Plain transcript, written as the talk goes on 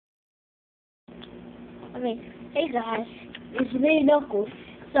Hey guys, it's me, Knuckle.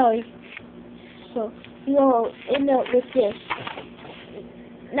 Sorry. So, you're going to end up with this.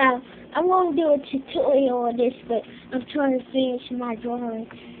 Now, I'm going to do a tutorial on this, but I'm trying to finish my drawing.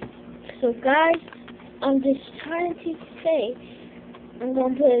 So guys, I'm just trying to say, I'm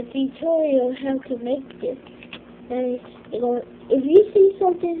going to put a tutorial how to make this. And if you see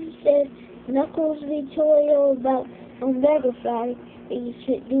something that says Knuckles tutorial about Omega Fly, then you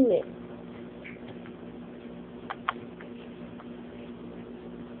should do it.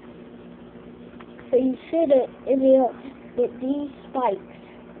 So you should end up with these spikes.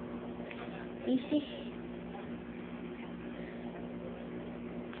 You see?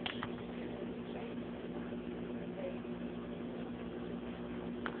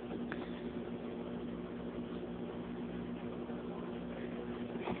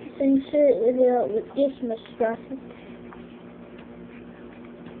 So you should end up with this monstrosity.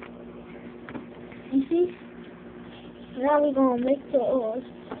 You see? Now we're gonna make the oils.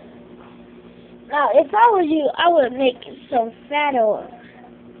 Now, if I was you, I would make some fat oil.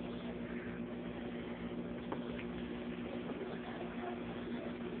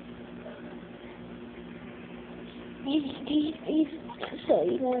 So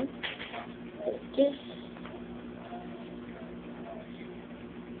you're going to just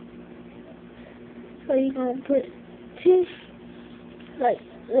so you're going to put two, like,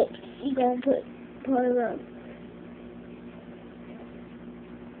 look, you're going to put part around.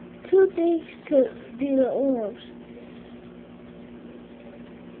 Two things to do the oils.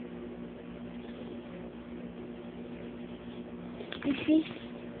 You see?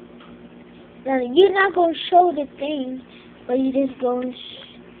 Now you're not gonna show the thing, but you're just going.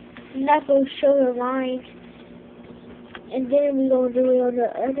 You're not gonna show the lines, and then we're gonna do it on the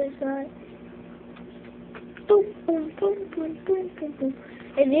other side. Boom, boom, boom, boom, boom, boom, boom.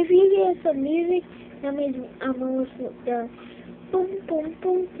 And if you hear some music, that means I'm almost done. Boom, boom,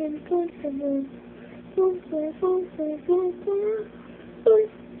 boom, boom, boom, boom, boom, boom, boom, boom, boom, boom, boom, boom,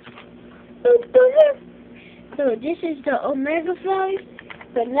 boom. So this is the Omega Fly,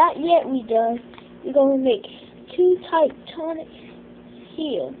 but not yet we done. We're gonna make two tectonics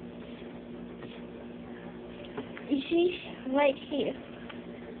here. You see, right here.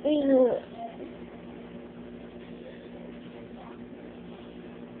 We know it.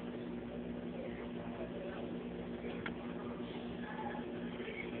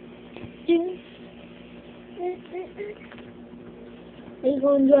 You're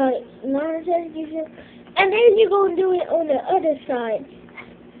going to draw it non-sensitive, and then you're going to do it on the other side.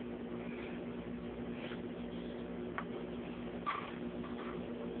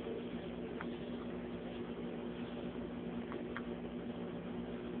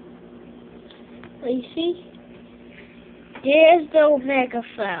 So you see? There's the Omega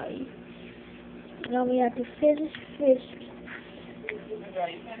Flower. Now we have to finish this.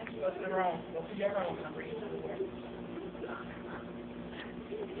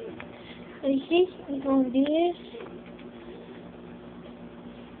 So you see, we're going to do this.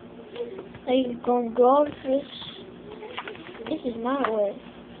 So you're going to go over this. This is my way.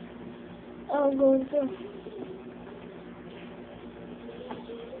 I'm going to.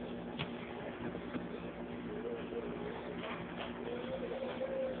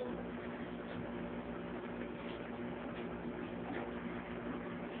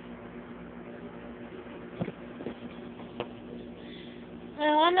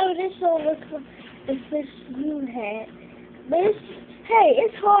 Now, I know this don't look like the fish you had, but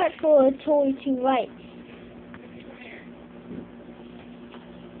it's hard for a toy to write.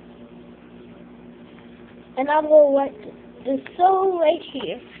 And I'm going to write the soul right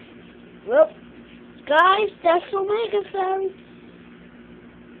here. Well, guys, that's Omega Fairy.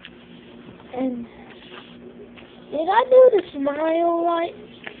 And did I do the smile right?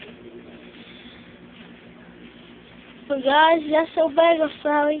 So guys, that's Omega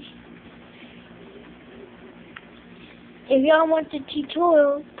Fairy. If y'all want the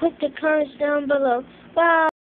tutorial, put the comments down below. Bye.